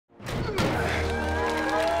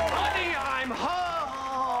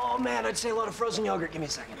Man, I'd say a lot of frozen yogurt. Give me a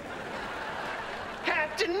second.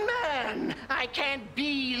 Captain Man, I can't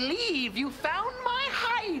believe you found my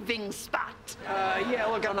hiving spot. Yeah,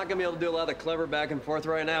 look, I'm not gonna be able to do a lot of clever back and forth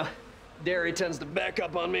right now. Dairy tends to back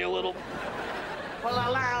up on me a little. Well,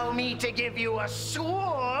 allow me to give you a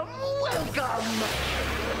swarm welcome.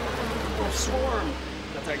 Oh, swarm.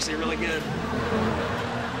 That's actually really good.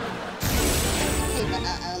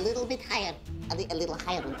 A little bit higher. A little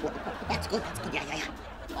higher. That's good, yeah.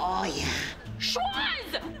 Oh, yeah.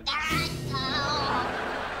 Schwoz!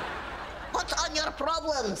 What's on your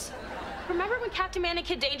problems? Remember when Captain Man and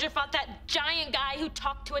Kid Danger fought that giant guy who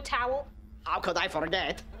talked to a towel? How could I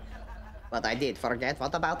forget? But I did forget.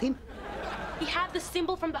 What about him? He had the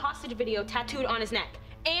symbol from the hostage video tattooed on his neck,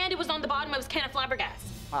 and it was on the bottom of his can of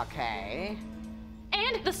flabbergasted. Okay.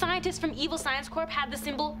 And the scientists from Evil Science Corp had the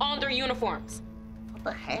symbol on their uniforms. What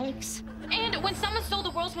the heck? And when someone stole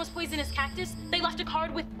the world's most poisonous cactus, they left a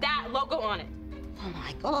card with that logo on it. Oh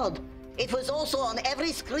my God. It was also on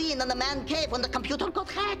every screen in the man cave when the computer got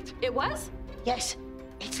hacked. It was? Yes.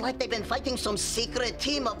 It's like they've been fighting some secret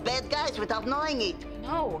team of bad guys without knowing it.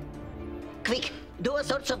 No. Quick, do a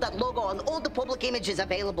search of that logo on all the public images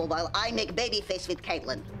available while I make baby face with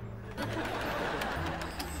Caitlin.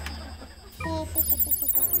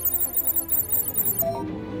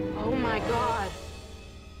 Oh my God.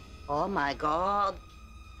 Oh my God.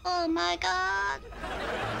 Oh my God.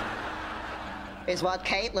 Is what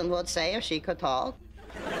Caitlin would say if she could talk.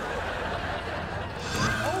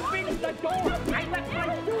 Open the door! I left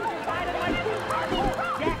my shoes inside of my shoe cart!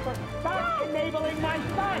 Jasper, stop enabling my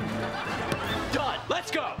son! Done.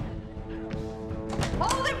 Let's go.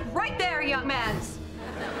 Hold it right there, young mans.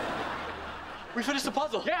 We finished the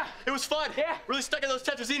puzzle. Yeah. It was fun. Yeah. Really stuck in those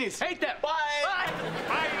tetrazinis. Hate them. Bye. Bye.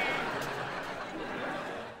 Bye.